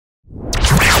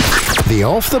The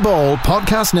Off The Ball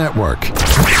Podcast Network.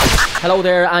 Hello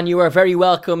there, and you are very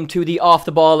welcome to the Off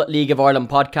The Ball League of Ireland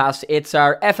podcast. It's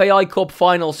our FAI Cup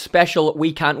final special.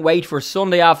 We can't wait for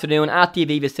Sunday afternoon at the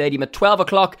Aviva Stadium at 12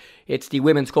 o'clock. It's the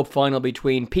Women's Cup final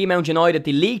between Peamount United,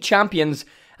 the league champions,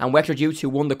 and Wexford Youths, who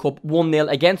won the Cup 1-0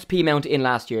 against Peamount in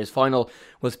last year's final.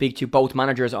 We'll speak to both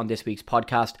managers on this week's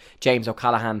podcast, James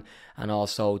O'Callaghan and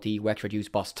also the Wexford Youths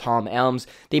boss, Tom Elmes.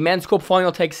 The Men's Cup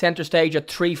final takes centre stage at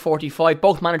 3:45.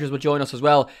 Both managers will join us as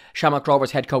well. Shamrock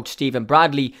Rovers head coach Stephen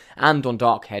Bradley and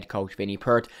Dundalk head coach Vinny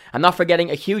Perth. And not forgetting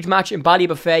a huge match in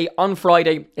Ballybuffet on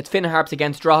Friday. It's Harps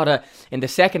against Drogheda in the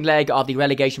second leg of the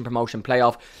relegation promotion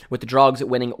playoff, with the Drogs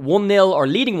winning 1-0, or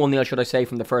leading 1-0 should I say,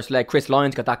 from the first leg. Chris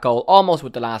Lyons got that goal almost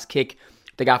with the last kick.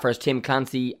 The gaffers Tim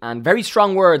Clancy, and very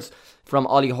strong words from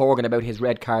Olly Horgan about his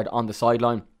red card on the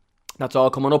sideline. That's all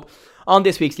coming up on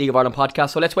this week's League of Ireland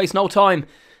podcast, so let's waste no time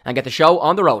and get the show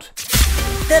on the road.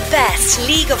 The best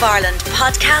League of Ireland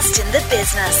podcast in the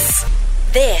business.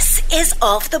 This is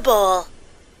Off The Ball.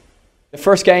 The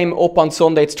first game up on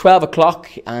Sunday, it's 12 o'clock,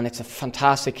 and it's a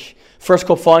fantastic first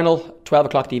cup final, 12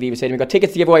 o'clock at the Aviva Stadium. We've got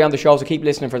tickets to give away on the show, so keep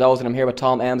listening for those, and I'm here with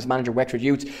Tom Elmes, manager of Wexford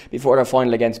Youths, before their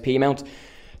final against Peamount.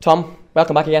 Tom,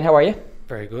 welcome back again, how are you?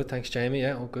 Very good, thanks Jamie,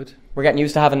 yeah, all good. We're getting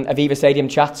used to having Aviva Stadium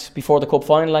chats before the cup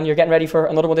final, and you're getting ready for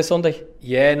another one this Sunday?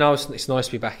 Yeah, no, it's nice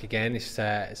to be back again. It's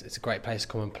a great place to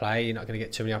come and play. You're not going to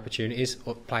get too many opportunities,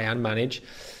 play and manage.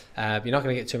 You're not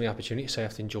going to get too many opportunities, so you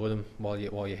have to enjoy them while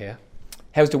you're here.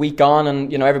 How's the week gone?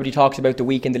 And everybody talks about the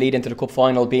week in the lead into the cup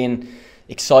final being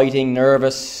exciting,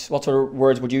 nervous. What sort of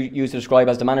words would you use to describe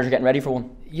as the manager getting ready for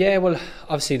one? Yeah, well,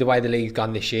 obviously the way the league's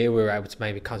gone this year, we were able to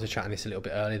maybe concentrate on this a little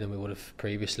bit earlier than we would have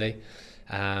previously.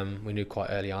 We knew quite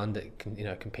early on that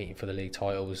competing for the league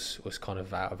title was kind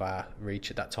of out of our reach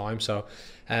at that time. So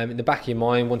in the back of your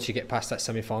mind, once you get past that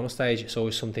semi-final stage, it's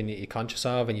always something that you're conscious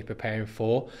of and you're preparing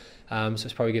for. So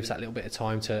it's probably gives that little bit of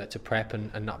time to prep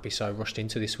and not be so rushed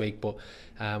into this week. But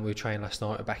we were training last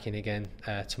night, we're back in again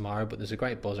tomorrow. But there's a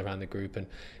great buzz around the group, and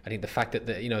I think the fact that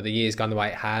the year's gone the way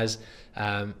it has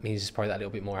means there's probably that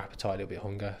little bit more appetite, a little bit of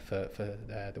hunger for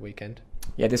the weekend.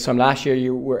 Yeah, this time last year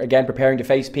you were again preparing to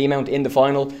face Peamount in the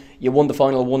final. You won the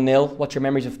final 1-0. What's your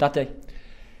memories of that day?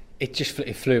 It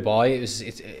flew by.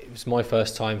 It was my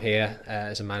first time here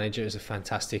as a manager. It was a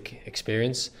fantastic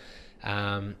experience.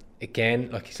 Again,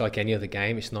 it's like any other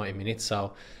game. It's 90 minutes,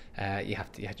 so you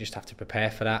just have to prepare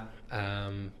for that.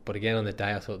 But again, on the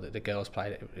day, I thought that the girls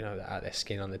played out their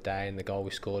skin on the day, and the goal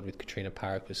we scored with Katrina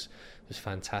Parrick was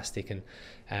fantastic.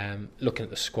 And looking at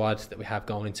the squad that we have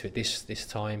going into it this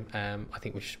time, I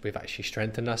think we've actually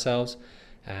strengthened ourselves.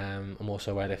 I'm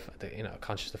also aware that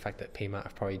conscious of the fact that Peamount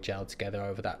have probably gelled together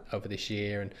over this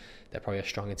year, and they're probably a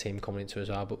stronger team coming into it as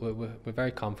well. But we're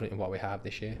very confident in what we have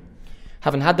this year.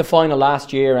 Having had the final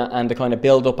last year and the kind of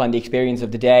build up and the experience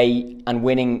of the day and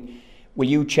winning, will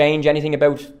you change anything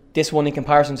about this one in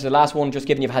comparison to the last one, just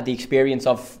given you've had the experience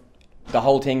of the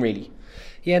whole thing really?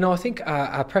 Yeah, no, I think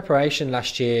our preparation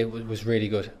last year was really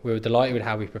good. We were delighted with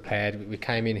how we prepared. We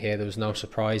came in here, there was no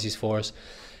surprises for us.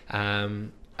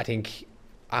 I think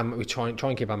we try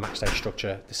and keep our match day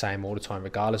structure the same all the time,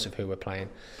 regardless of who we're playing.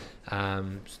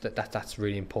 So that's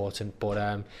really important. But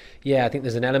I think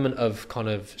there's an element of kind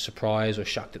of surprise or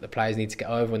shock that the players need to get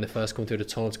over when they first come through the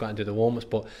tunnel to go out and do the warm-ups.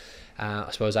 But I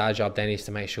suppose our job then is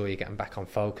to make sure you're getting back on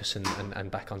focus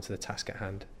and back onto the task at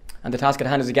hand. And the task at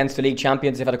hand is against the league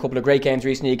champions. They've had a couple of great games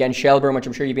recently against Shelbourne, which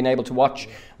I'm sure you've been able to watch.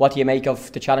 What do you make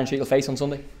of the challenge that you'll face on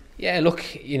Sunday? Yeah, look,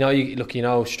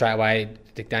 straight away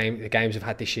the games we've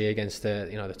had this year against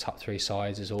the top three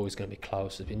sides is always going to be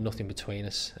close. There's been nothing between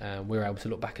us. We were able to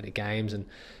look back at the games and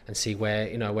see where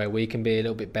we can be a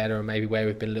little bit better, and maybe where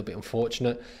we've been a little bit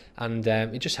unfortunate. And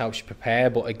it just helps you prepare.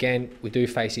 But again, we do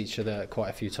face each other quite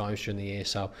a few times during the year,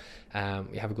 so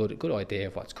we have a good idea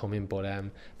of what's coming. But I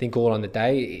think all on the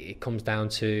day it comes down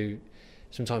to.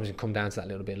 Sometimes it can come down to that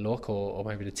little bit of luck, or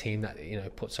maybe the team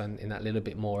that puts in that little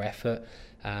bit more effort.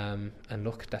 And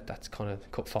look, that's kind of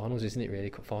cup finals, isn't it? Really,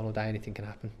 cup final day, anything can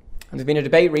happen. And there's been a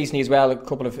debate recently as well. A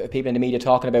couple of people in the media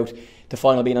talking about the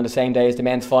final being on the same day as the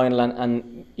men's final,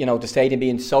 and the stadium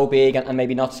being so big and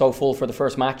maybe not so full for the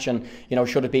first match, and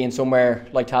should it be in somewhere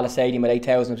like Tallaght Stadium with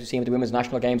 8,000, as we've seen with the women's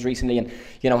national games recently, and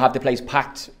have the place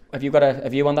packed. Have you got a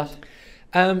view on that?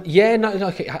 I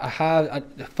have.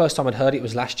 The first time I'd heard it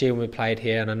was last year when we played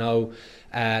here, and I know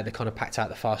they kind of packed out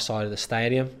the far side of the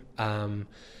stadium.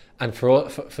 And for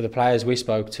the players we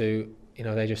spoke to, you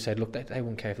know, they just said, look, they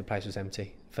wouldn't care if the place was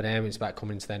empty. For them, it's about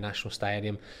coming into their national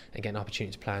stadium and getting an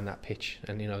opportunity to play on that pitch.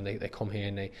 And, you know, they come here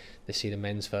and they see the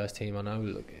men's first team. I know,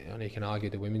 look, you can argue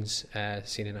the women's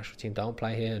senior national team don't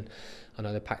play here. And I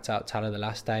know they packed out Tala the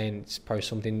last day, and it's probably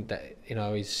something that, you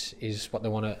know, is what they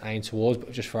want to aim towards.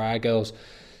 But just for our girls,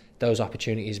 those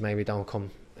opportunities maybe don't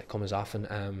come as often,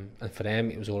 and for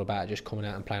them it was all about just coming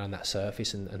out and playing on that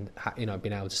surface and you know,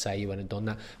 being able to say you went and done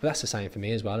that. But that's the same for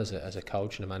me as well as a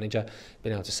coach and a manager.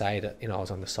 Being able to say that, you know, I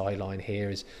was on the sideline here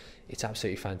it's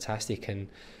absolutely fantastic. And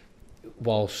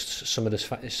whilst some of the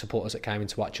supporters that came in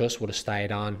to watch us would have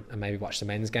stayed on and maybe watched the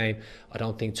men's game, I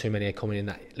don't think too many are coming in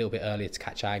that little bit earlier to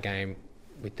catch our game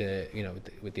with the, you know,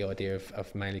 with the idea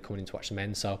of mainly coming in to watch the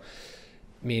men. So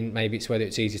I mean, maybe it's whether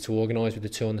it's easy to organise with the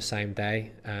two on the same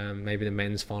day. Maybe the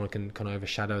men's final can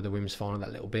overshadow the women's final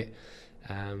that little bit.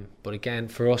 But again,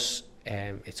 for us,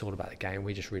 it's all about the game.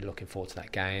 We're just really looking forward to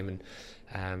that game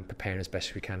and preparing as best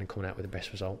as we can and coming out with the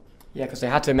best result. Yeah, because they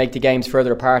had to make the games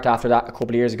further apart after that a couple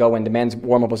of years ago when the men's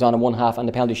warm-up was on in one half and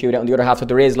the penalty shootout on the other half. So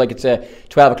there is, like, it's a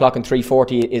 12 o'clock and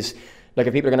 3:40 is, like,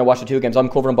 if people are going to watch the two games, I'm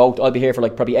covering both. I'll be here for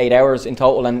like probably 8 hours in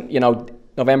total, and, you know,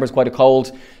 November is quite a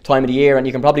cold time of the year, and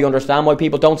you can probably understand why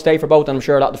people don't stay for both. And I'm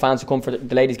sure a lot of the fans who come for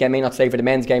the ladies' game may not stay for the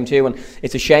men's game too. And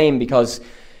it's a shame, because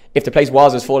if the place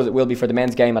was as full as it will be for the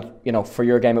men's game, for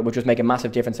your game, it would just make a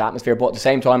massive difference to atmosphere. But at the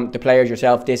same time, the players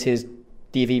yourself, this is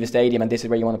the Aviva Stadium, and this is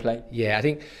where you want to play. Yeah, I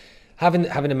think having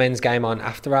the men's game on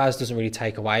after ours doesn't really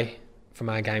take away from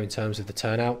our game in terms of the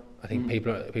turnout. I think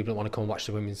people that want to come and watch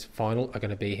the women's final are going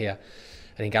to be here.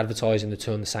 I think advertising the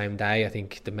two on the same day, I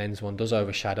think the men's one does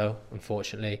overshadow,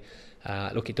 unfortunately.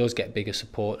 Look, it does get bigger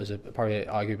support. There's probably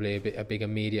arguably a bigger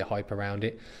media hype around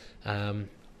it.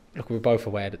 Look, we're both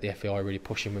aware that the FAI are really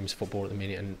pushing women's football at the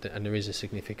minute, and there is a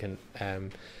significant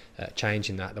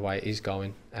change in that, the way it is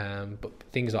going. But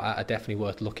things like that are definitely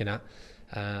worth looking at.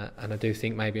 And I do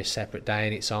think maybe a separate day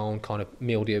in its own kind of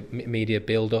media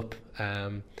build-up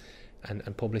and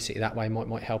publicity that way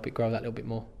might help it grow that little bit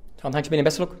more. Tom, thanks for being in.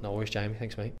 Best of luck. No worries, Jamie.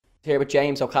 Thanks, mate. Here with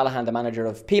James O'Callaghan, the manager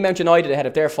of Peamount United, ahead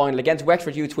of their final against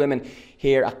Wexford Youths Women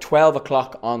here at 12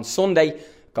 o'clock on Sunday.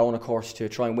 Going, of course, to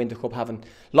try and win the cup, having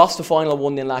lost the final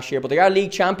 1-0 last year. But they are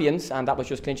league champions, and that was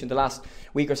just clinched in the last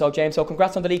week or so, James. So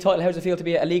congrats on the league title. How does it feel to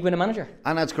be a league winning manager?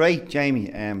 And that's great, Jamie.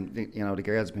 The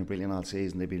girls have been brilliant all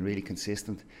season. They've been really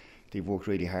consistent. They've worked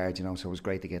really hard, so it was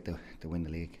great to get to win the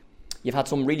league. You've had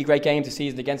some really great games this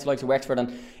season against the likes of Wexford,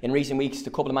 and in recent weeks, the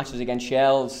couple of matches against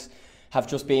Shells have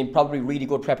just been probably really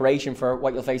good preparation for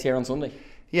what you'll face here on Sunday.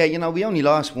 Yeah, we only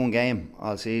lost one game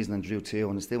all season and drew two,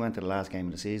 and it still went to the last game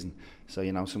of the season. So,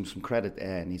 some credit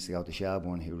needs to go to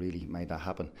Shelbourne, who really made that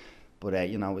happen. But,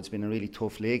 it's been a really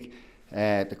tough league.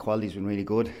 The quality's been really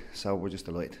good, so we're just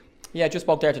delighted. Yeah, I just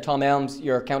spoke there to Tom Elmes,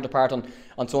 your counterpart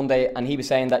on Sunday, and he was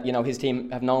saying that, his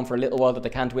team have known for a little while that they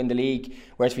can't win the league,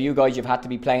 whereas for you guys, you've had to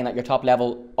be playing at your top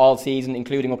level all season,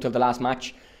 including up till the last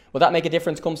match. Will that make a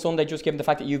difference come Sunday, just given the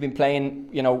fact that you've been playing,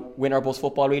 win or bust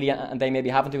football really, and they maybe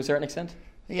haven't to a certain extent?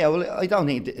 Yeah, well, I don't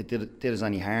think it did us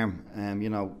any harm.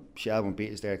 Shelbourne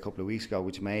beat us there a couple of weeks ago,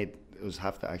 which made us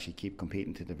have to actually keep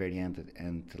competing to the very end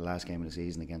and to the last game of the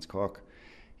season against Cork.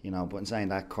 But in saying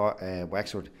that,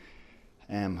 Wexford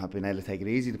have been able to take it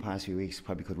easy the past few weeks.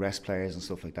 Probably could rest players and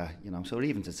stuff like that. So it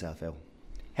evens itself out.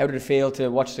 How did it feel to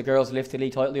watch the girls lift the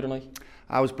league title the other night?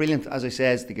 It was brilliant. As I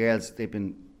said, the girls, they've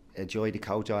been a joy to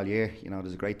coach all year.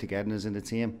 There's a great togetherness in the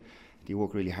team. They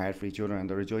work really hard for each other, and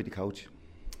they're a joy to coach.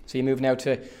 So you move now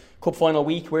to Cup final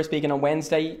week. We're speaking on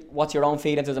Wednesday. What's your own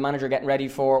feelings as a manager getting ready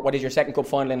for what is your second Cup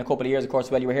final in a couple of years? Of course,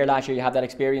 well, you were here last year, you have that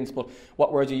experience, but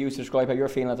what words you use to describe how you're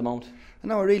feeling at the moment?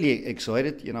 No, we're really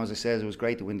excited. As I said, it was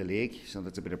great to win the league, so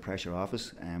that's a bit of pressure off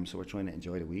us. So we're trying to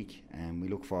enjoy the week, and we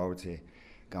look forward to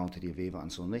going to the Aviva on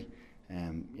Sunday.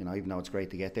 Even though it's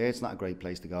great to get there, it's not a great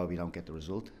place to go if you don't get the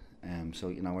result. So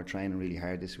we're training really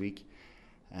hard this week.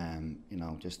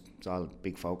 Just it's all a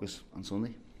big focus on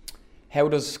Sunday. How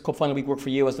does Cup final week work for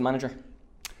you as the manager?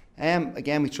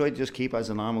 Again, we try to just keep it as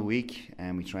a normal week,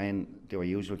 and we do our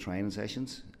usual training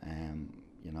sessions. And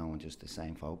just the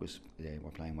same focus.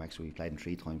 We're playing Wexford. We've played them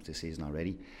 3 times this season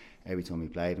already. Every time we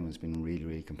played them, it's been really,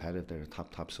 really competitive. They're a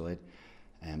top side.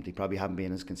 They probably haven't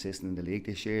been as consistent in the league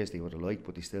this year as they would have liked,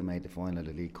 but they still made the final of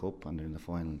the League Cup, and they're in the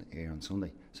final here on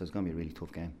Sunday. So it's going to be a really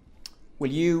tough game.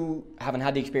 Will you, having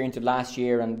had the experience of last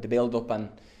year and the build-up and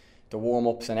the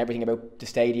warm-ups and everything about the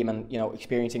stadium and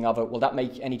experiencing of it, will that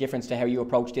make any difference to how you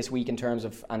approach this week in terms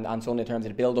of and Sunday in terms of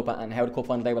the build-up and how the Cup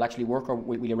final day will actually work, or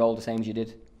will you roll the same as you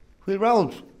did? We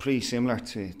rolled pretty similar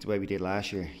to the way we did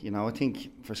last year. You know, I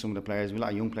think for some of the players, we have a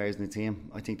lot of young players in the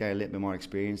team. I think they're a little bit more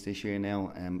experienced this year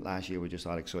now. Last year we were just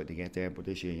all excited to get there, but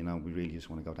this year, you know, we really just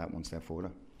want to go that one step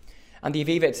further. And the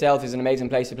Aviva itself is an amazing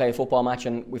place to play a football match,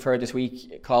 and we've heard this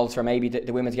week calls for maybe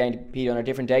the women's game to be on a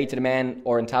different day to the men,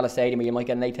 or in Tala Stadium where you might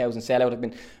get an 8,000 sellout. I've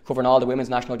been covering all the women's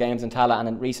national games in Tala, and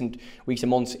in recent weeks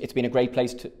and months it's been a great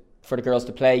place for the girls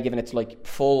to play, given it's like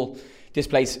full. This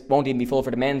place won't even be full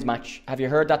for the men's match. Have you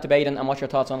heard that debate, and what's your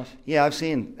thoughts on it? Yeah, I've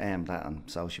seen that on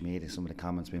social media, some of the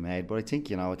comments being made, but I think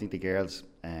the girls,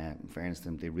 in fairness to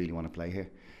them, they really want to play here.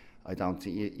 I don't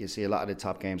think you see a lot of the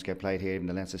top games get played here. Even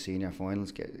the Leinster senior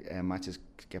finals matches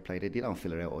get played here. They don't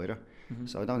fill it out either. Mm-hmm.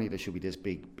 So I don't think there should be this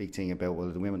big thing about, well,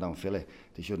 the women don't fill it,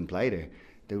 they shouldn't play there.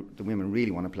 The women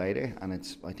really want to play there, and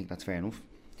I think that's fair enough.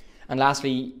 And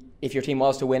lastly, if your team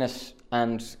was to win it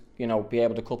and be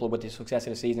able to couple with the success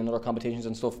of the season and other competitions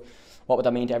and stuff, what would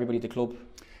that mean to everybody at the club?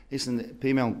 Listen,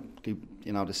 Peamount,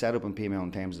 the setup in Peamount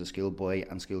in terms of the school boy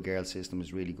and school girl system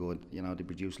is really good. They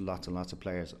produce lots and lots of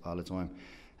players all the time.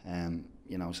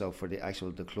 So for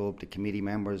the club, the committee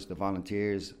members, the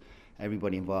volunteers,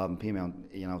 everybody involved in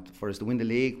Peamount, for us to win the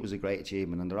league was a great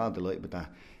achievement, and they're all delighted with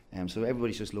that. So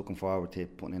everybody's just looking forward to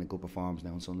putting in a good performance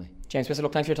now on Sunday. James Bissell,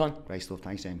 thanks for your time. Great stuff,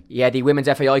 thanks, Jamie. Yeah, the Women's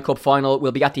FAI Cup final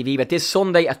will be at the Aviva this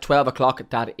Sunday at 12 o'clock.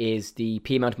 That is the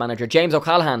Peamount manager James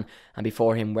O'Callaghan, and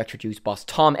before him Wexford Youths boss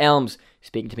Tom Elmes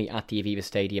speaking to me at the Aviva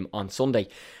Stadium on Sunday.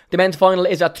 The men's final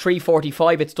is at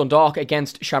 3:45. It's Dundalk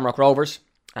against Shamrock Rovers.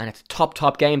 And it's a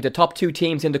top game. The top two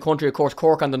teams in the country, of course,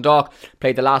 Cork and Dundalk,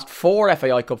 played the last 4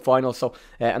 FAI Cup finals, so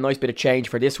a nice bit of change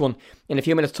for this one. In a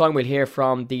few minutes' time, we'll hear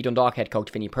from the Dundalk head coach,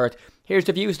 Vinny Perth. Here's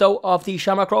the views, though, of the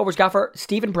Shamrock Rovers gaffer,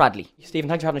 Stephen Bradley. Stephen,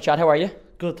 thanks for having a chat. How are you?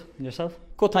 Good. And yourself?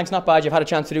 Good, thanks. Not bad. You've had a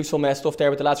chance to do some stuff there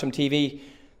with the lads from TV,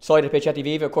 side of the pitch at the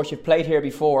Aviva. Of course, you've played here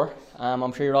before.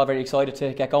 I'm sure you're all very excited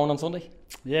to get going on Sunday.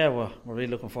 Yeah, we're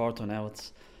really looking forward to it now.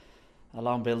 It's a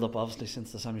long build-up, obviously,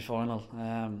 since the semi-final.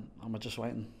 And we're just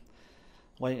waiting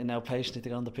now patiently to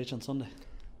get on the pitch on Sunday.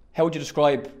 How would you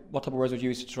describe, what type of words would you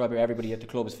use to describe how everybody at the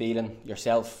club is feeling?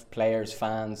 Yourself, players,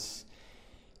 fans?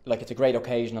 Like, it's a great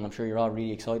occasion and I'm sure you're all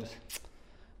really excited.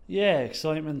 Yeah,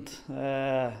 excitement.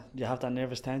 You have that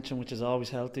nervous tension, which is always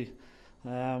healthy.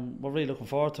 We're really looking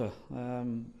forward to it.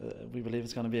 We believe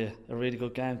it's going to be a really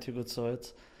good game, 2 good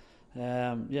sides.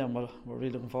 We're really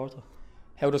looking forward to it.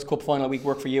 How does Cup final week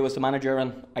work for you as the manager,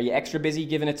 and are you extra busy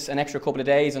given it's an extra couple of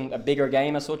days and a bigger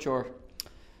game as such, or...?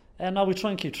 No, we try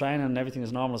and keep training and everything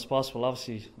as normal as possible.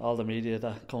 Obviously, all the media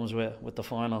that comes with the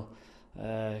final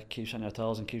keeps you on your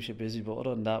toes and keeps you busy. But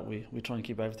other than that, we try and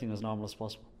keep everything as normal as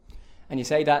possible. And you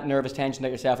say that nervous tension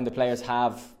that yourself and the players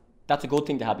have, that's a good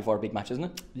thing to have before a big match, isn't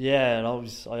it? Yeah, I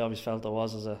always felt it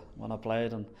was when I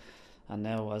played, and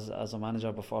now as a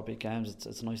manager before big games,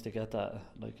 it's nice to get that.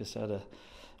 Like you said,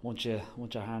 once you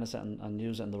harness it and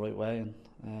use it in the right way, and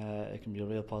it can be a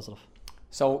real positive.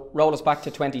 So roll us back to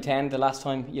 2010, the last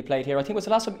time you played here. I think it was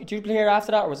the last time. Did you play here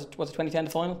after that, or was it 2010 the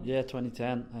final? Yeah,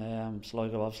 2010.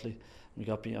 Sligo, obviously, we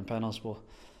got beaten penalties, but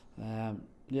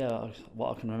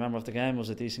what I can remember of the game was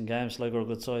a decent game. Sligo were a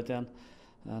good side then,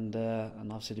 and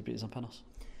obviously they beat us on penalties.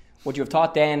 Would you have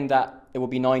thought then that it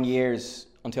would be 9 years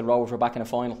until Rovers were back in a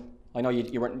final? I know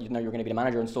you weren't. You know you were going to be the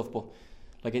manager and stuff, but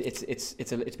like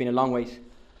it's been a long wait.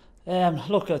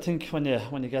 Look, I think when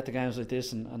you get the games like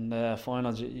this and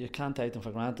finals, you can't take them for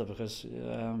granted because,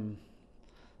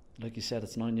 like you said,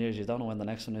 it's 9 years. You don't know when the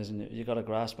next one is, and you got to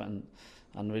grasp it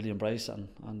and really embrace it.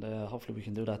 And hopefully we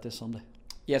can do that this Sunday.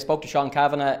 Yeah, I spoke to Sean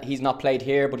Kavanagh. He's not played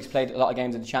here, but he's played a lot of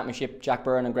games in the Championship. Jack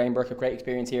Byrne and Graham Burke have great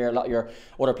experience here. A lot of your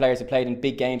other players have played in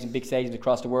big games in big stadiums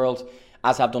across the world,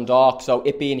 as have Dundalk. So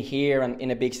it being here and in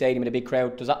a big stadium with a big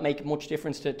crowd, does that make much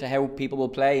difference to how people will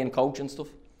play and coach and stuff?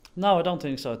 No, I don't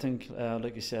think so. I think,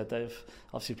 like you said, they've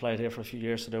obviously played here for a few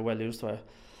years, so they're well used to it.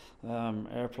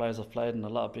 Our players have played in a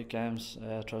lot of big games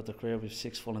throughout their career. We've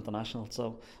 6 full internationals,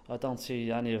 so I don't see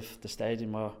any of the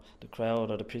stadium or the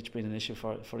crowd or the pitch being an issue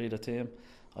for either team.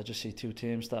 I just see 2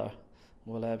 teams that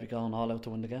will be going all out to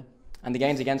win the game. And the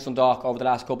games against Dundalk over the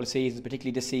last couple of seasons,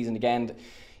 particularly this season again,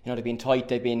 they've been tight,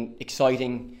 they've been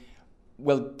exciting.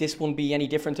 Will this one be any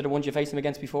different to the ones you faced them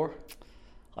against before?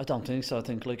 I don't think so. I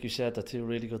think, like you said, they're 2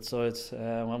 really good sides.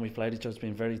 When we played each other, it's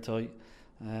been very tight.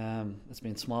 It's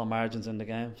been small margins in the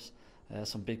games.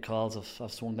 Some big calls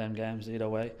have swung them games either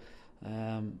way.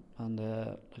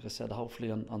 Like I said,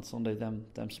 hopefully on Sunday, them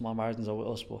small margins are with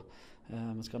us, but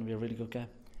it's going to be a really good game.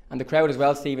 And the crowd as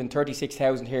well, Stephen,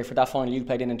 36,000 here for that final you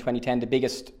played in 2010, the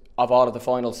biggest of all of the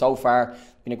finals so far.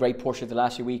 Been a great push of the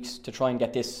last few weeks to try and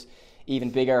get this even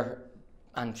bigger.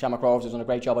 And Shamrock Rovers has done a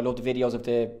great job. I love the videos of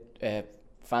the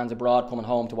fans abroad coming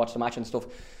home to watch the match and stuff.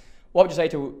 What would you say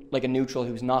to like a neutral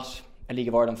who's not a League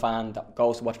of Ireland fan that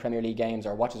goes to watch Premier League games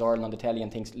or watches Ireland on the telly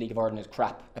and thinks League of Ireland is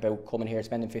crap about coming here,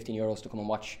 spending €15 to come and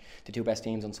watch the two best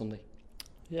teams on Sunday?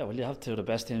 Yeah, well, you have two of the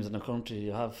best teams in the country.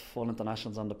 You have full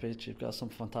internationals on the pitch. You've got some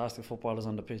fantastic footballers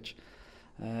on the pitch.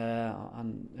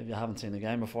 And if you haven't seen the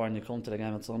game before and you come to the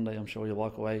game on Sunday, I'm sure you'll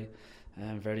walk away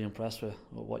very impressed with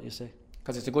what you see.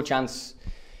 Because it's a good chance,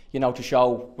 to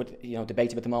show with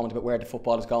debates at the moment about where the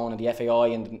football is going and the FAI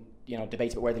and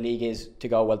debates about where the league is to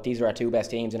go. Well, these are our two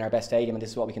best teams in our best stadium, and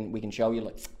this is what we can show you.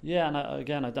 Like. Yeah,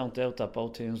 and I don't doubt that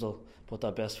both teams will put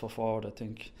their best foot forward. I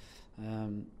think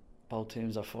both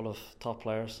teams are full of top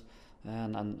players,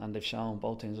 and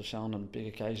both teams have shown on big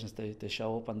occasions they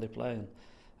show up and they play.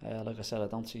 And like I said, I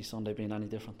don't see Sunday being any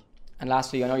different. And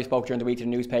lastly, I know you spoke during the week to the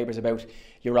newspapers about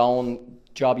your own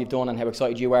job you've done and how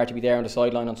excited you are to be there on the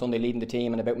sideline on Sunday leading the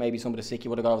team, and about maybe some of the sick you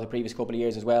would have got over the previous couple of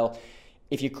years as well.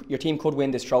 If your team could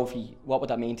win this trophy, what would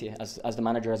that mean to you as the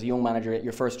manager, as a young manager,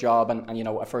 your first job and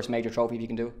a first major trophy if you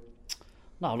can do it?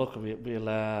 No, look,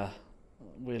 we'll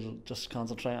just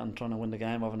concentrate on trying to win the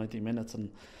game over 90 minutes, and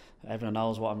everyone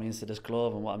knows what it means to this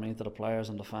club and what it means to the players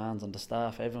and the fans and the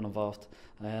staff, everyone involved,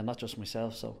 not just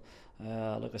myself. So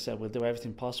like I said, we'll do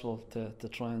everything possible to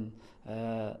try and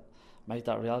make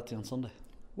that reality on Sunday.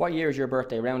 What year is your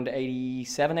birthday? Around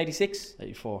 87, 86?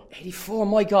 84. 84,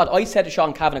 my God. I said to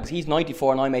Sean Kavanagh, because he's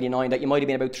 94 and I'm 89, that you might have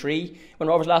been about 3 when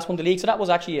Rovers last won the league. So that was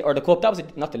actually, or the Cup,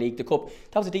 not the league, the Cup.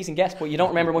 That was a decent guess, but you don't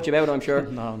remember much about it, I'm sure.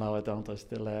 No, I don't. I'm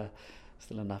still in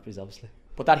nappies, obviously.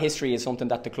 But that history is something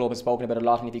that the club has spoken about a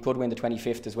lot, and if you could win the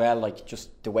 25th as well, like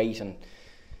just the weight, and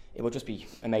it would just be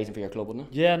amazing for your club, wouldn't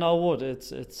it? Yeah, no, it would.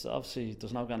 It's obviously,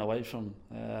 there's no getting away from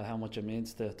how much it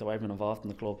means to everyone involved in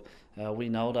the club. We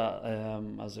know that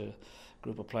as a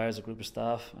group of players, a group of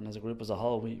staff, and as a group as a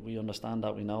whole, we understand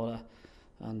that, we know that,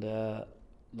 and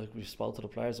like we've spoke to the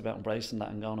players about embracing that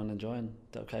and going and enjoying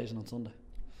the occasion on Sunday.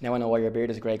 Now I know why your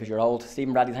beard is grey, because you're old.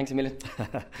 Stephen Bradley, thanks a million.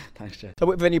 Thanks, Jay. So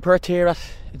with Vinny Perth here at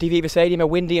the Aviva Stadium, a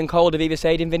windy and cold Aviva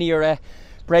Stadium. Vinny, you're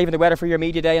braving the weather for your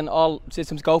media day and all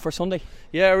systems go for Sunday.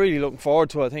 Yeah, really looking forward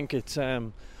to it. I think it's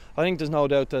I think there's no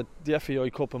doubt that the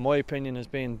FAI Cup, in my opinion, has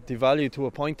been devalued to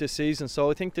a point this season. So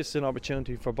I think this is an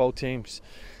opportunity for both teams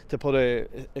to put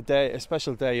a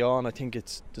special day on. I think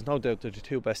there's no doubt they're the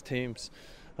two best teams.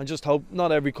 And just hope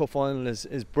not every cup final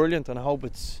is brilliant, and I hope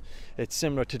it's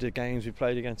similar to the games we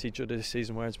played against each other this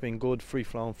season, where it's been good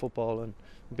free-flowing football and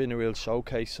been a real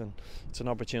showcase, and it's an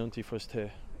opportunity for us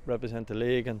to represent the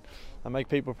league and make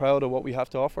people proud of what we have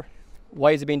to offer.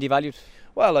 Why is it being devalued?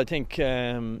 Well, I think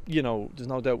there's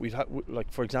no doubt we've had,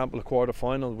 like for example, a quarter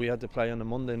final we had to play on a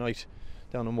Monday night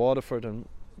down in Waterford, and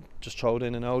just throwed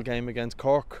in an old game against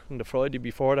Cork on the Friday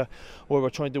before that, where we're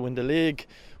trying to win the league.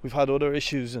 We've had other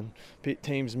issues and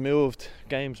teams moved,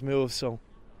 games moved. So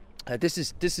this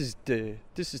is the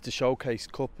showcase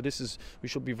cup. We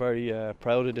should be very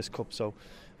proud of this cup. So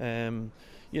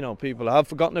people have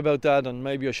forgotten about that, and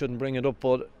maybe I shouldn't bring it up,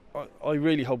 but I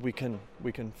really hope we can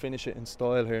finish it in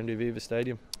style here in the Aviva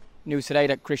Stadium. News today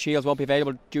that Chris Shields won't be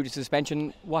available due to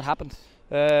suspension. What happened?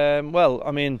 Well,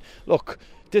 I mean, look,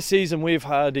 this season we've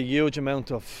had a huge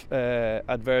amount of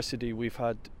adversity. We've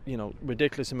had,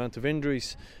 ridiculous amount of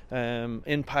injuries,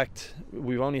 impact.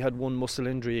 We've only had one muscle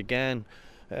injury again.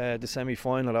 The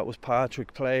semi-final, that was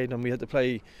Patrick played, and we had to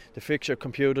play. The fixture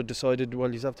computer decided,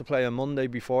 well, you have to play on Monday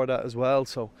before that as well.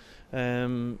 So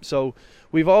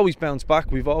we've always bounced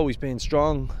back. We've always been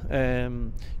strong.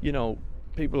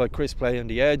 People like Chris play on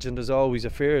the edge, and there's always a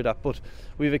fear of that. But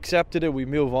we've accepted it. We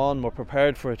move on. We're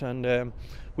prepared for it, and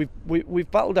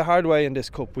we've battled the hard way in this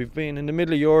cup. We've been in the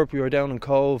middle of Europe. We were down in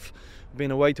Cove. We've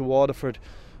been away to Waterford,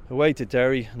 away to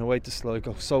Derry, and away to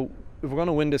Sligo. So if we're going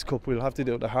to win this cup, we'll have to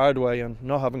do it the hard way, and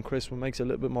not having Chris makes it a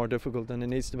little bit more difficult than it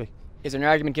needs to be. Is there an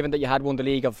argument, given that you had won the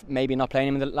league, of maybe not playing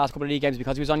him in the last couple of league games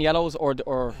because he was on yellows, or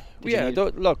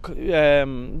look,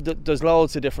 there's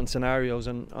loads of different scenarios,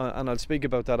 and I'll speak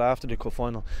about that after the cup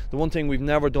final. The one thing we've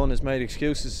never done is made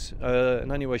excuses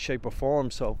in any way, shape or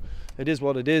form. So it is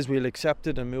what it is. We'll accept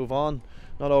it and move on.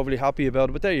 Not overly happy about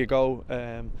it, but there you go.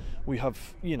 We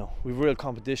have, we've real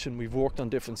competition. We've worked on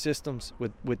different systems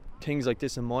with things like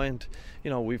this in mind.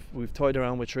 We've toyed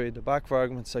around with 3 at the back, for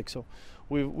argument's sake. So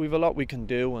we've a lot we can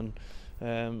do, and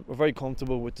we're very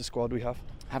comfortable with the squad we have.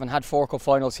 Having had 4 cup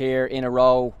finals here in a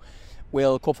row,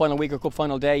 will cup final week or cup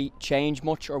final day change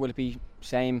much, or will it be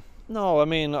same? No, I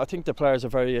mean, I think the players are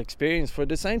very experienced. But at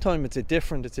the same time, it's a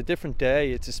different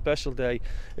day. It's a special day.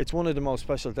 It's one of the most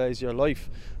special days of your life.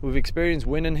 We've experienced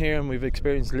winning here, and we've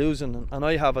experienced losing, and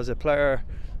I have as a player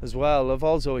as well. I've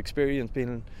also experienced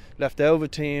being left out of a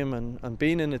team and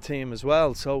being in a team as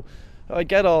well. So I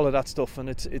get all of that stuff, and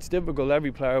it's difficult.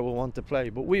 Every player will want to play,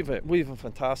 but we've a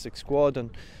fantastic squad,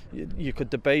 and you could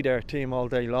debate our team all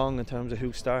day long in terms of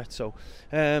who starts. So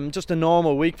just a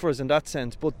normal week for us in that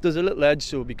sense, but there's a little edge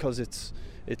to it because it's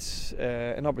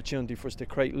an opportunity for us to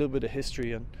create a little bit of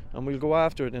history, and we'll go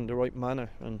after it in the right manner.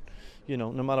 And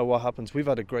no matter what happens, we've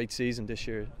had a great season this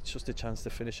year. It's just a chance to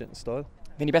finish it in style.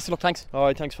 Vinny, best of luck, thanks.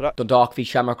 Alright, thanks for that. Dundalk v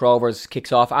Shamrock Rovers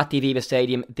kicks off at the Aviva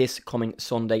Stadium this coming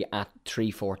Sunday at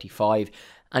 3:45.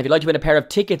 And if you'd like to win a pair of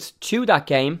tickets to that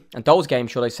game, and those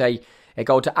games should I say,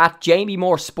 go to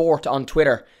 @JamieMooreSport on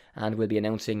Twitter, and we'll be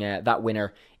announcing that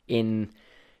winner in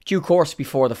due course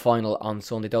before the final on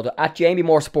Sunday. Though to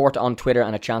 @JamieMooreSport on Twitter,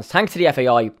 and a chance, thanks to the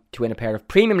FAI, to win a pair of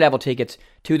premium level tickets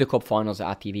to the Cup finals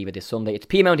at the Aviva this Sunday. It's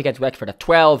Peamount against Wexford at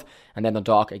 12, and then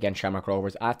Dundalk against Shamrock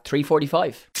Rovers at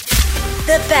 3:45.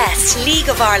 The best League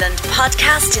of Ireland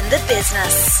podcast in the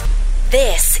business.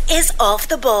 This is Off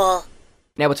the Ball.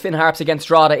 Now it's Finn Harps against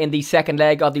Drogheda in the second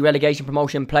leg of the relegation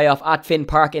promotion playoff at Finn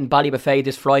Park in Ballybuffet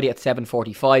this Friday at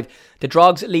 7:45. The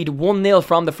Drogs lead 1-0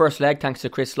 from the first leg thanks to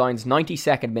Chris Lyne's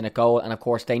 92nd minute goal, and of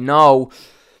course they know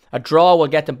a draw will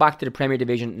get them back to the Premier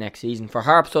Division next season. For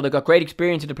Harps, though, they've got great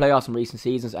experience in the playoffs in recent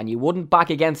seasons, and you wouldn't back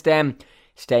against them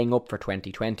staying up for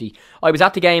 2020. I was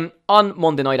at the game on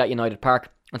Monday night at United Park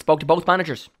and spoke to both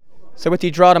managers. So with the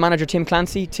Drogheda manager Tim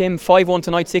Clancy, Tim, 5-1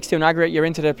 tonight, 6-2 in aggregate, you're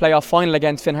into the playoff final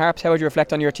against Finn Harps. How would you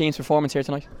reflect on your team's performance here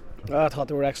tonight? I thought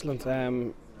they were excellent,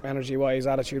 energy wise,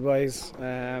 attitude wise.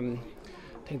 I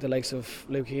think the likes of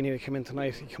Luke Heaney that came in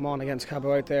tonight, he came on against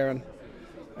Cabo out there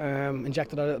and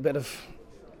injected a little bit of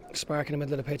spark in the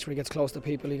middle of the pitch where he gets close to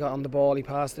people. He got on the ball, he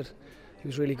passed it, he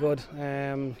was really good.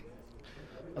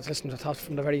 I was listening to the thought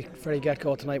from the very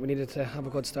get-go tonight. We needed to have a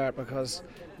good start because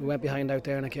we went behind out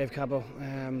there and it gave Cabo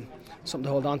something to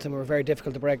hold on to. We were very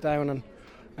difficult to break down, and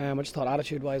I just thought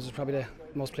attitude-wise was probably the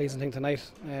most pleasing thing tonight.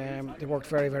 They worked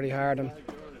very, very hard,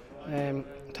 and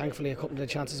thankfully a couple of the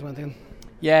chances went in.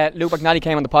 Yeah, Luke McNally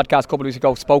came on the podcast a couple of weeks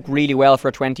ago, spoke really well for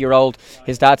a 20-year-old.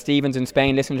 His dad Stephen's in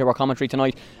Spain, listening to our commentary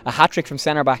tonight. A hat-trick from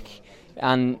centre-back,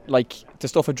 and like the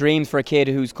stuff of dreams for a kid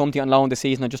who's come to you on loan this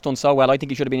season and just done so well. I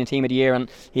think he should have been in Team of the Year, and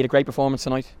he had a great performance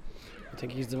tonight. I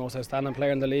think he's the most outstanding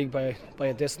player in the league by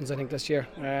a distance, I think, this year.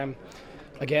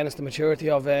 Again, it's the maturity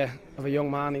of a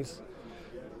young man. He's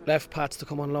left Pats to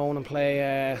come on loan and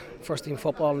play first team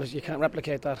football, and you can't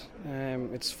replicate that.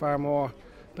 It's far more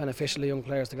beneficial to young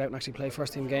players to go out and actually play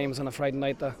first team games on a Friday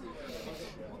night. That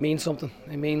means something.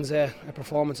 It means a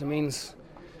performance, it means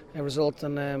a result,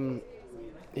 and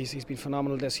he's been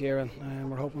phenomenal this year, and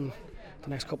we're hoping the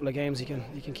next couple of games he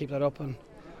can keep that up, and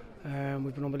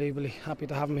we've been unbelievably happy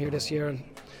to have him here this year. And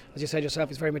as you said yourself,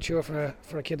 he's very mature for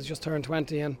a kid that's just turned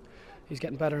 20, and he's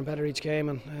getting better and better each game,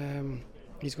 and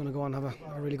he's going to go on and have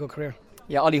a really good career.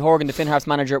 Yeah, Olly Horgan, the Finn Harps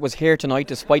manager, was here tonight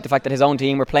despite the fact that his own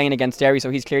team were playing against Derry, so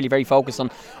he's clearly very focused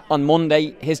on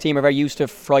Monday. His team are very used to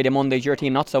Friday, Mondays, your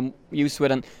team not so used to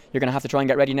it, and you're going to have to try and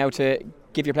get ready now to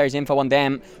give your players info on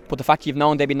them. But the fact you've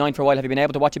known they've been 9 for a while, have you been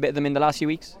able to watch a bit of them in the last few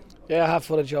weeks? Yeah, I have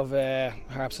footage of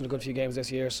Harps in a good few games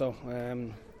this year, so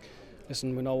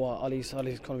listen, we know what Olly's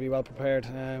going to be well prepared.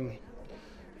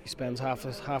 He spends half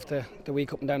the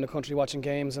week up and down the country watching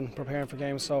games and preparing for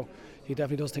games, so he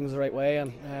definitely does things the right way,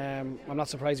 and I'm not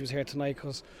surprised he was here tonight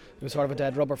because it was sort of a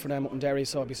dead rubber for them up in Derry,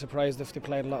 so I'd be surprised if they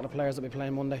played a lot of the players that will be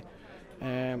playing Monday.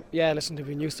 Yeah, listen, they've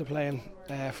been used to playing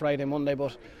Friday, Monday,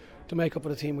 but to make up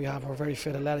with the team we have, we're a very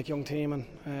fit, athletic young team,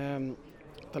 and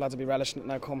the lads will be relishing it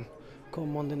now come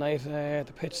Monday night.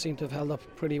 The pitch seemed to have held up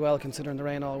pretty well considering the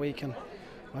rain all week, and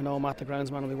I know Matt the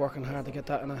groundsman will be working hard to get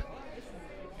that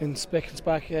in spick and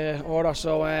spank order.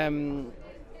 So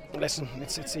listen,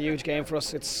 it's a huge game for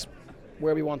us. It's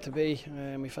where we want to be.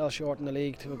 We fell short in the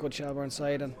league to a good Shelbourne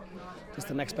side, and just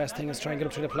the next best thing is try and get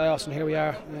up through the playoffs, and here we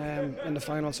are in the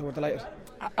final, so we're delighted.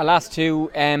 Last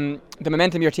two, the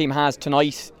momentum your team has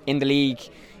tonight in the league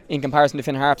in comparison to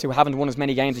Finn Harps, who haven't won as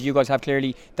many games as you guys have.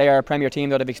 Clearly they are a Premier team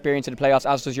that have experience in the playoffs,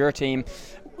 as does your team.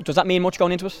 Does that mean much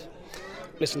going into it?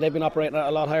 Listen, they've been operating at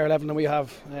a lot higher level than we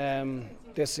have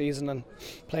this season, and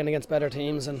playing against better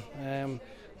teams, and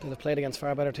they've played against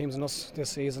far better teams than us this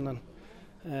season,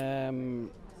 and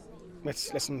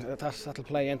listen, that'll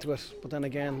play into it. But then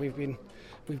again,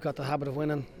 we've got the habit of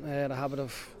winning, the habit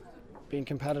of being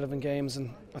competitive in games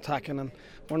and attacking, and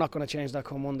we're not going to change that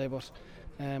come Monday. But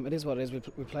it is what it is. We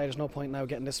play. There's no point now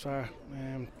getting this far.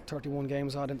 31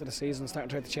 games odd into the season, starting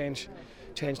to try to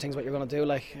change things what you're going to do.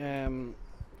 Like.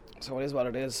 So it is what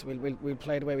it is. We'll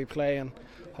play the way we play, and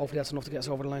hopefully that's enough to get us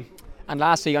over the line. And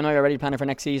lastly, I know you're already planning for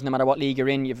next season, no matter what league you're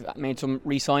in. You've made some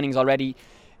re-signings already.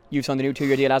 You've signed a new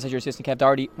 2-year deal as your assistant, Kev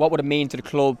Doherty. What would it mean to the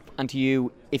club and to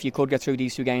you if you could get through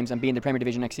these 2 games and be in the Premier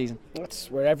Division next season? That's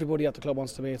where everybody at the club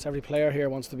wants to be. It's every player here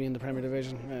wants to be in the Premier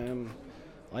Division.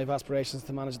 I have aspirations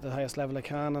to manage at the highest level I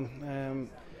can, and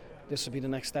this would be the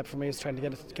next step for me, is trying to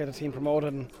get a team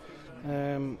promoted.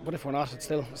 But if we're not, it's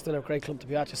still a great club to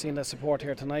be at. You've seen that support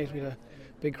here tonight. We had a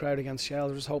big crowd against Shell.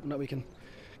 We're just hoping that we can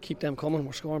keep them coming.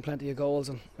 We're scoring plenty of goals,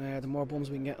 and the more bums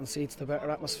we can get in seats, the better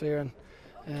atmosphere and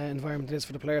environment it is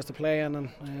for the players to play in.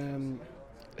 And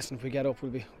listen, if we get up,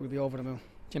 we'll be over the moon.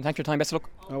 Jim, thanks for your time. Best of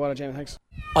luck. Oh, well, Jamie, thanks.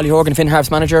 Olly Horgan, Finn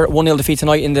Harps manager. 1-0 defeat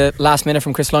tonight in the last minute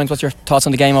from Chris Lyons. What's your thoughts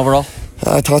on the game overall?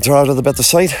 I thought they were out of the better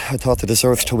side. I thought they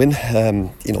deserved to win.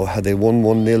 Had they won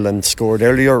 1-0 and scored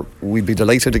earlier, we'd be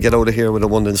delighted to get out of here with a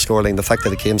 1-0 scoreline. The fact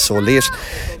that it came so late,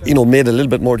 made it a little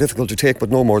bit more difficult to take, but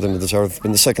no more than they deserved.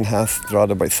 In the second half,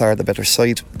 Drogheda by far the better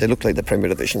side. They looked like the Premier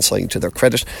Division side, to their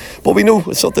credit. But we knew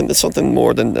it's something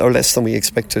more than or less than we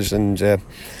expected. And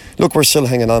look, we're still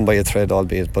hanging on by a thread,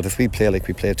 albeit. But if we play like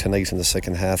we played tonight in the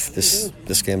second half, this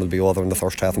game will be over in the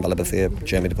first half in Ballybofey,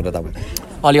 Jamie, to put it that way.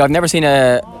 Olly, I've never seen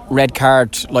a red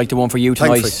card like the one for you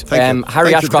tonight.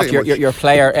 Harry Ashcroft, your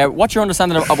player. What's your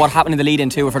understanding of what happened in the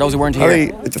lead-in to, for those who weren't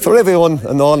here? For everyone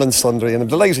and all and sundry, and I'm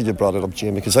delighted you brought it up,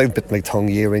 Jamie, because I've bit my tongue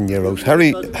year in, year out.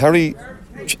 Harry,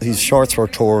 his shorts were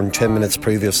torn 10 minutes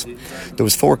previous. There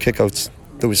was 4 kickouts.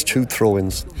 There was 2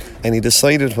 throw-ins, and he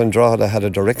decided when Drogheda had a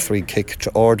direct free kick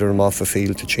to order him off the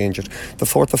field to change it. The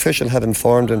 4th official had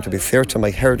informed him, to be fair to him,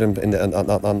 I heard him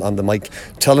on the mic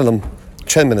telling him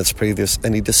 10 minutes previous,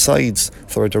 and he decides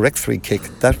for a direct free kick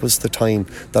that was the time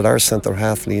that our centre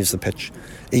half leaves the pitch.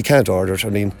 He can't order it. I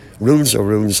mean, rules are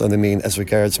rules, and I mean, as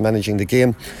regards managing the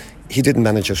game, he didn't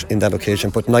manage it in that occasion,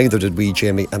 but neither did we,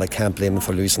 Jamie, and I can't blame him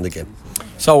for losing the game.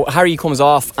 So Harry comes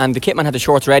off, and the kitman had the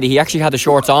shorts ready. He actually had the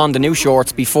shorts on, the new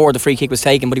shorts, before the free kick was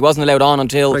taken, but he wasn't allowed on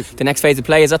until the next phase of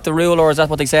play. Is that the rule, or is that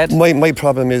what they said? My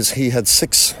problem is he had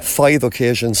 5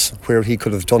 occasions where he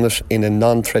could have done it in a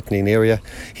non-threatening area.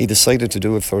 He decided to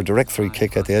do it for a direct free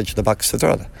kick at the edge of the box to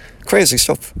Drogheda. Crazy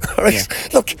stuff. Right? Yeah.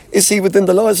 Look, is he within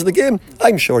the laws of the game?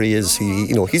 I'm sure he is.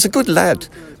 He's a good lad,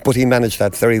 but he managed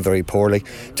that very, very poorly.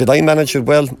 Did I manage it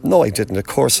well? No, I didn't. Of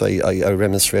course I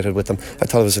remonstrated with them. I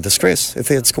thought it was a disgrace. If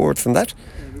they had scored from that,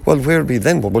 well, where would we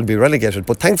then? We'll be relegated.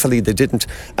 But thankfully they didn't,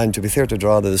 and to be fair to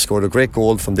Drogheda, they scored a great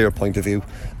goal from their point of view,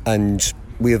 and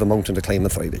we have a mountain to climb on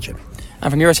Friday, Jim.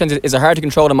 And from your sense, is it hard to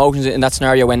control emotions in that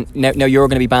scenario when now you're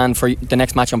going to be banned for the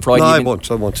next match on Friday? No, I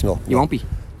won't. No. You won't be?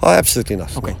 Oh, absolutely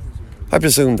not. Okay. No. I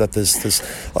presume that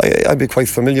I'd be quite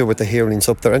familiar with the hearings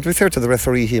up there, and to be fair to the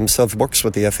referee, he himself works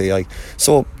with the FAI,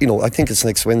 so I think it's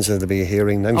next Wednesday there'll be a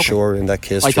hearing. I'm sure in that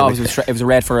case. I thought it was a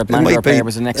red for a manager or player. It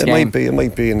was the next game. It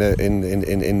might be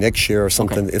in next year or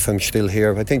something, if I'm still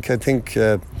here.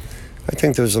 I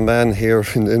think there was a man here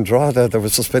in Drogheda that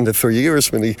was suspended for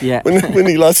years when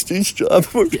he lost his job,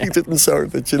 but he didn't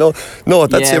serve it. No,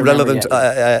 that's irrelevant.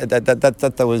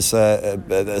 That was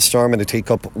a storm in a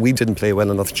teacup. We didn't play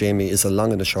well enough, Jamie, is the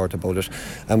long and the short about it,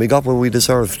 and we got what we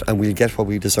deserved, and we'll get what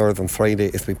we deserve on Friday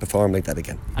if we perform like that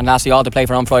again. And lastly, all to play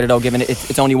for on Friday, though, given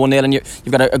it's only 1-0, and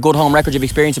you've got a good home record, you've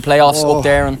experienced the playoffs up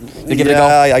there, and they give it a go.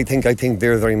 I think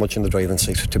they're very much in the driving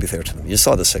seat, to be fair to them. You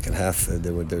saw the second half.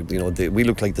 We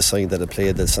looked like the side that had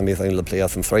played the semi-final of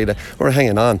playoff on Friday. We're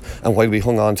hanging on, and while we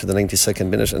hung on to the 92nd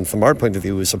minute, and from our point of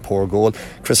view it was a poor goal.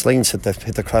 Chris Lyons hit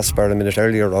the crossbar a minute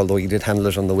earlier, although he did handle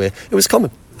it on the way. It was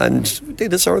coming, and they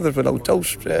deserved it without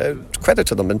doubt. Credit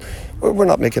to them, and we're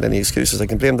not making any excuses. I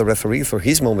can blame the referee for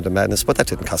his moment of madness, but that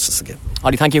didn't cost us the game.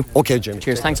 Olly, thank you. Okay, Jim.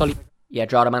 Cheers. Thanks, Olly. Yeah,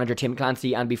 Drogheda manager Tim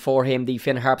Clancy, and before him the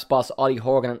Finn Harps boss Olly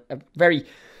Horgan. A very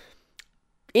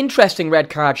interesting red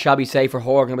card, shall we say, for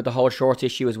Horgan with the whole short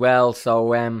issue as well.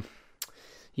 So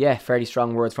fairly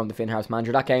strong words from the Finn Harps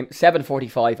manager. That game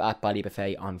 7:45 at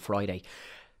Ballybofey on Friday.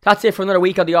 That's it for another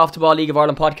week on the Off The Ball League of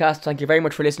Ireland podcast. Thank you very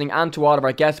much for listening, and to all of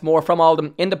our guests. More from all of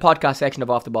them in the podcast section of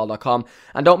offtheball.com.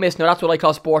 And don't miss, now that's what I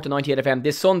call Sport on 98 FM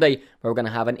this Sunday, where we're going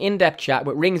to have an in-depth chat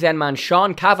with Rings End man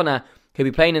Sean Kavanagh, who'll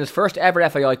be playing in his first ever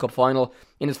FAI Cup final,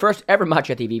 in his first ever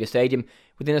match at the Aviva Stadium,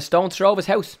 within a stone's throw of his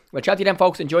house. We'll chat to you then,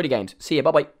 folks. Enjoy the games. See you.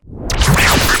 Bye-bye.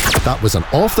 That was an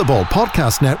Off The Ball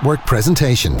Podcast Network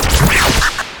presentation.